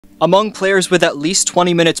Among players with at least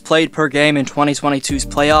 20 minutes played per game in 2022's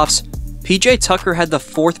playoffs, PJ Tucker had the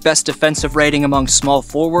 4th best defensive rating among small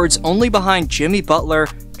forwards, only behind Jimmy Butler,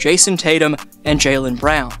 Jason Tatum, and Jaylen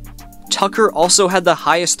Brown. Tucker also had the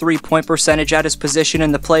highest three-point percentage at his position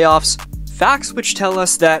in the playoffs, facts which tell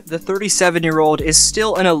us that the 37-year-old is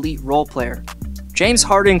still an elite role player. James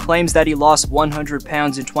Harden claims that he lost 100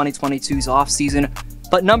 pounds in 2022's offseason,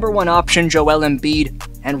 but number 1 option Joel Embiid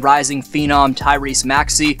and rising phenom Tyrese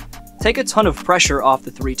Maxey take a ton of pressure off the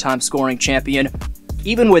 3-time scoring champion.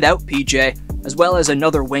 Even without PJ, as well as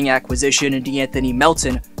another wing acquisition in De'Anthony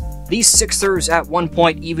Melton, these Sixers at one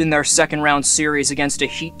point even their second-round series against a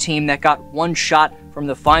Heat team that got one shot from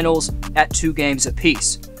the finals at 2 games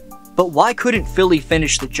apiece. But why couldn't Philly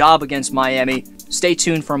finish the job against Miami? Stay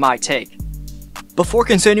tuned for my take. Before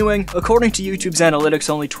continuing, according to YouTube's analytics,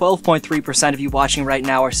 only 12.3% of you watching right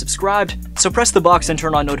now are subscribed, so press the box and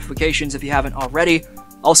turn on notifications if you haven't already.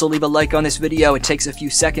 Also leave a like on this video, it takes a few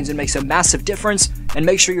seconds and makes a massive difference, and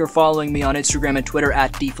make sure you're following me on Instagram and Twitter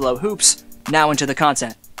at DFlowHoops. Now into the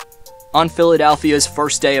content. On Philadelphia's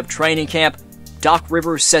first day of training camp, Doc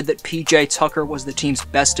Rivers said that PJ Tucker was the team's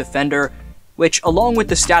best defender, which, along with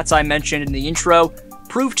the stats I mentioned in the intro,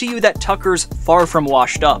 prove to you that Tucker's far from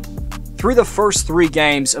washed up. Through the first 3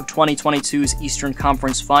 games of 2022's Eastern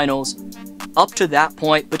Conference Finals, up to that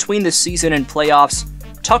point, between the season and playoffs,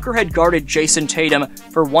 Tucker had guarded Jason Tatum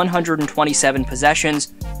for 127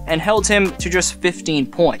 possessions and held him to just 15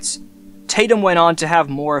 points. Tatum went on to have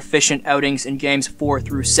more efficient outings in games 4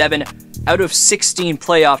 through 7. Out of 16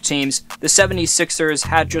 playoff teams, the 76ers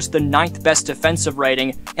had just the 9th best defensive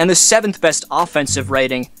rating and the 7th best offensive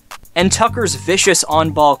rating, and Tucker's vicious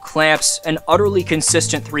on-ball clamps and utterly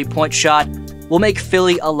consistent three-point shot will make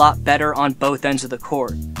Philly a lot better on both ends of the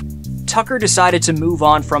court. Tucker decided to move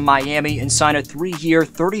on from Miami and sign a 3-year,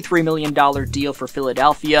 $33 million deal for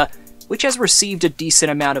Philadelphia, which has received a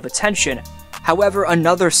decent amount of attention. However,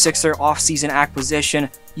 another Sixer offseason acquisition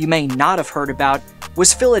you may not have heard about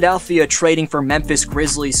was Philadelphia trading for Memphis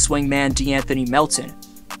Grizzlies swingman De'Anthony Melton.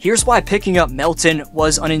 Here's why picking up Melton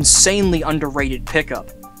was an insanely underrated pickup.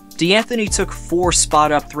 De'Anthony took 4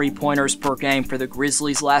 spot-up three-pointers per game for the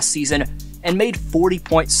Grizzlies last season and made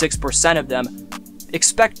 40.6% of them.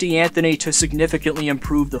 Expect De'Anthony to significantly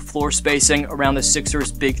improve the floor spacing around the Sixers'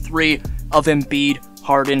 big 3 of Embiid,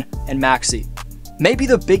 Harden, and Maxey. Maybe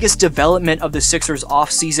the biggest development of the Sixers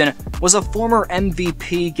offseason was a former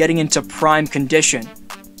MVP getting into prime condition.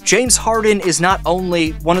 James Harden is not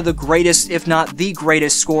only one of the greatest, if not the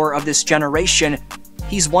greatest scorer of this generation,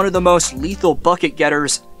 he's one of the most lethal bucket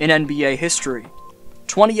getters in NBA history.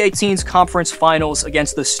 2018's conference finals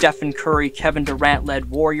against the Stephen Curry, Kevin Durant-led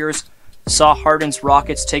Warriors saw Harden's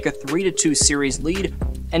Rockets take a 3-2 series lead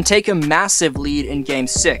and take a massive lead in Game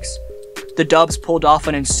 6. The Dubs pulled off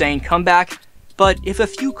an insane comeback, but if a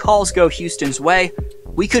few calls go Houston's way,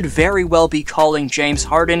 we could very well be calling James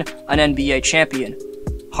Harden an NBA champion.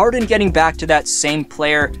 Harden getting back to that same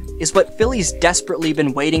player is what Philly's desperately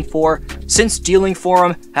been waiting for since dealing for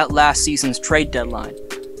him at last season's trade deadline.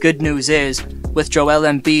 Good news is, with Joel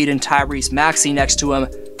Embiid and Tyrese Maxey next to him,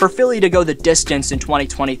 for Philly to go the distance in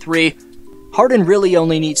 2023, Harden really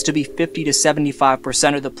only needs to be 50 to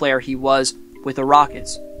 75% of the player he was with the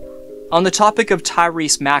Rockets. On the topic of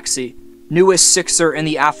Tyrese Maxey, newest Sixer in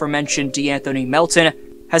the aforementioned De'Anthony Melton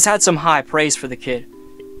has had some high praise for the kid.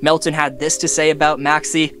 Melton had this to say about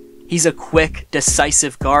Maxey: he's a quick,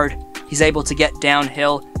 decisive guard, he's able to get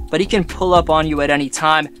downhill, but he can pull up on you at any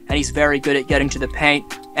time, and he's very good at getting to the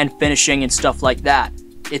paint and finishing and stuff like that.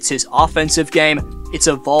 It's his offensive game, it's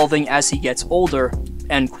evolving as he gets older,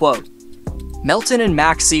 end quote. Melton and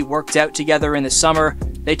Maxey worked out together in the summer.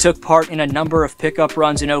 They took part in a number of pickup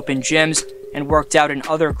runs in open gyms and worked out in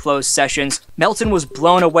other closed sessions. Melton was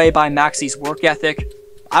blown away by Maxey's work ethic.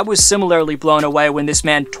 I was similarly blown away when this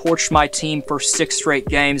man torched my team for 6 straight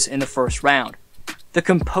games in the first round. The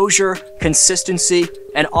composure, consistency,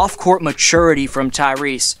 and off-court maturity from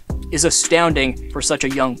Tyrese is astounding for such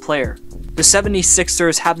a young player. The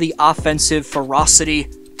 76ers have the offensive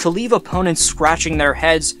ferocity to leave opponents scratching their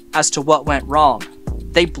heads as to what went wrong.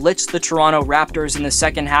 They blitzed the Toronto Raptors in the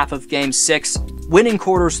second half of Game 6, winning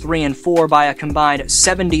quarters 3 and 4 by a combined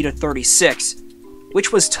 70-36,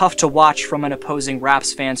 which was tough to watch from an opposing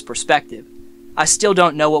Raps fan's perspective. I still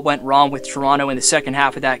don't know what went wrong with Toronto in the second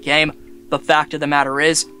half of that game, but fact of the matter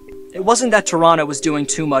is, it wasn't that Toronto was doing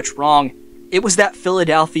too much wrong, it was that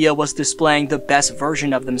Philadelphia was displaying the best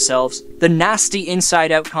version of themselves. The nasty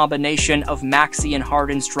inside-out combination of Maxey and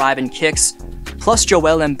Harden's drive and kicks, plus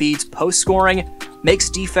Joel Embiid's post-scoring, makes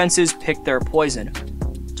defenses pick their poison.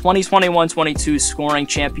 2021-22 scoring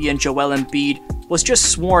champion Joel Embiid was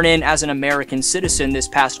just sworn in as an American citizen this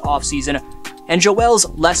past offseason, and Joel's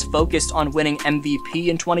less focused on winning MVP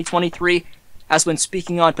in 2023, as when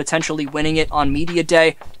speaking on potentially winning it on Media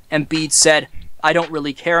Day, Embiid said, "I don't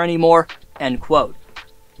really care anymore," end quote.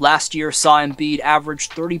 Last year saw Embiid average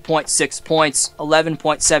 30.6 points,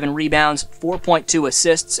 11.7 rebounds, 4.2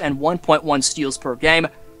 assists, and 1.1 steals per game,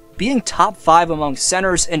 being top 5 among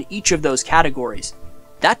centers in each of those categories.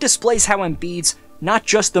 That displays how Embiid's not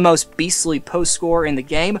just the most beastly post scorer in the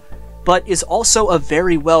game, but is also a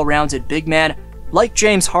very well-rounded big man, like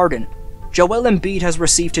James Harden. Joel Embiid has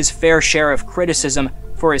received his fair share of criticism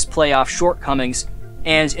for his playoff shortcomings,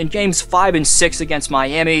 and in games 5 and 6 against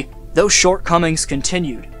Miami, those shortcomings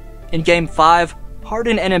continued. In Game 5,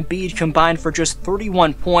 Harden and Embiid combined for just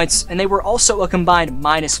 31 points, and they were also a combined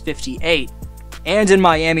minus 58. And in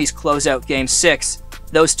Miami's closeout Game 6,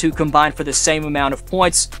 those two combined for the same amount of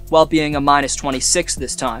points, while being a minus 26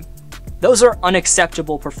 this time. Those are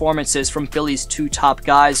unacceptable performances from Philly's two top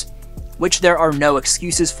guys, which there are no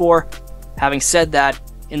excuses for. Having said that,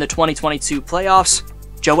 in the 2022 playoffs,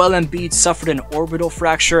 Joel Embiid suffered an orbital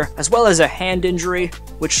fracture as well as a hand injury,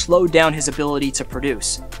 which slowed down his ability to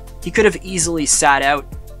produce. He could have easily sat out,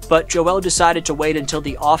 but Joel decided to wait until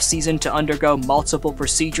the offseason to undergo multiple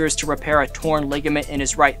procedures to repair a torn ligament in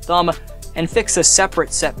his right thumb and fix a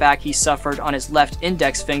separate setback he suffered on his left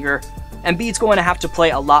index finger. Embiid's going to have to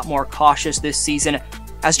play a lot more cautious this season,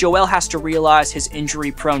 as Joel has to realize his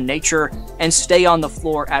injury-prone nature and stay on the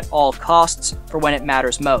floor at all costs for when it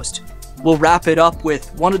matters most. We'll wrap it up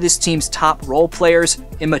with one of this team's top role players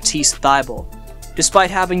in Matisse Thybulle.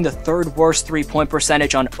 Despite having the third worst three-point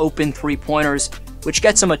percentage on open three-pointers, which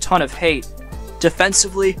gets him a ton of hate,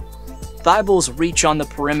 defensively, Thybulle's reach on the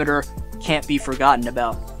perimeter can't be forgotten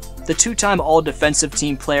about. The two-time All-Defensive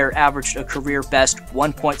Team player averaged a career-best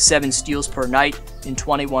 1.7 steals per night in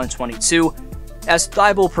 21-22, as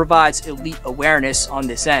Thybulle provides elite awareness on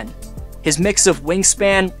this end. His mix of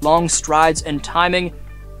wingspan, long strides, and timing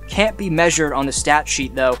can't be measured on the stat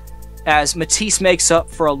sheet though, as Matisse makes up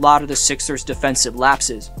for a lot of the Sixers' defensive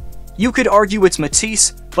lapses. You could argue it's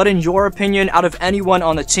Matisse, but in your opinion, out of anyone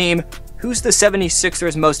on the team, who's the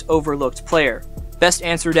 76ers' most overlooked player? Best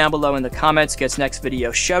answer down below in the comments gets next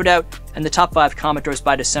video shoutout, and the top 5 commenters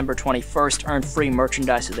by December 21st earn free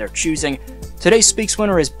merchandise of their choosing. Today's Speaks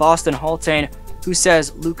winner is Boston Haltane, who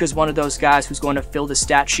says Luka's one of those guys who's going to fill the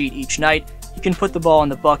stat sheet each night. He can put the ball in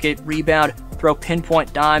the bucket, rebound, throw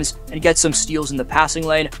pinpoint dimes, and get some steals in the passing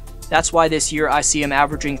lane. That's why this year I see him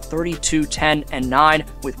averaging 32, 10, and 9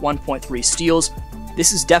 with 1.3 steals.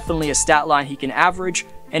 This is definitely a stat line he can average,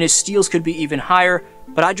 and his steals could be even higher,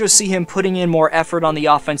 but I just see him putting in more effort on the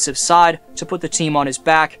offensive side to put the team on his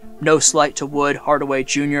back. No slight to Wood, Hardaway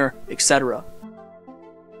Jr., etc.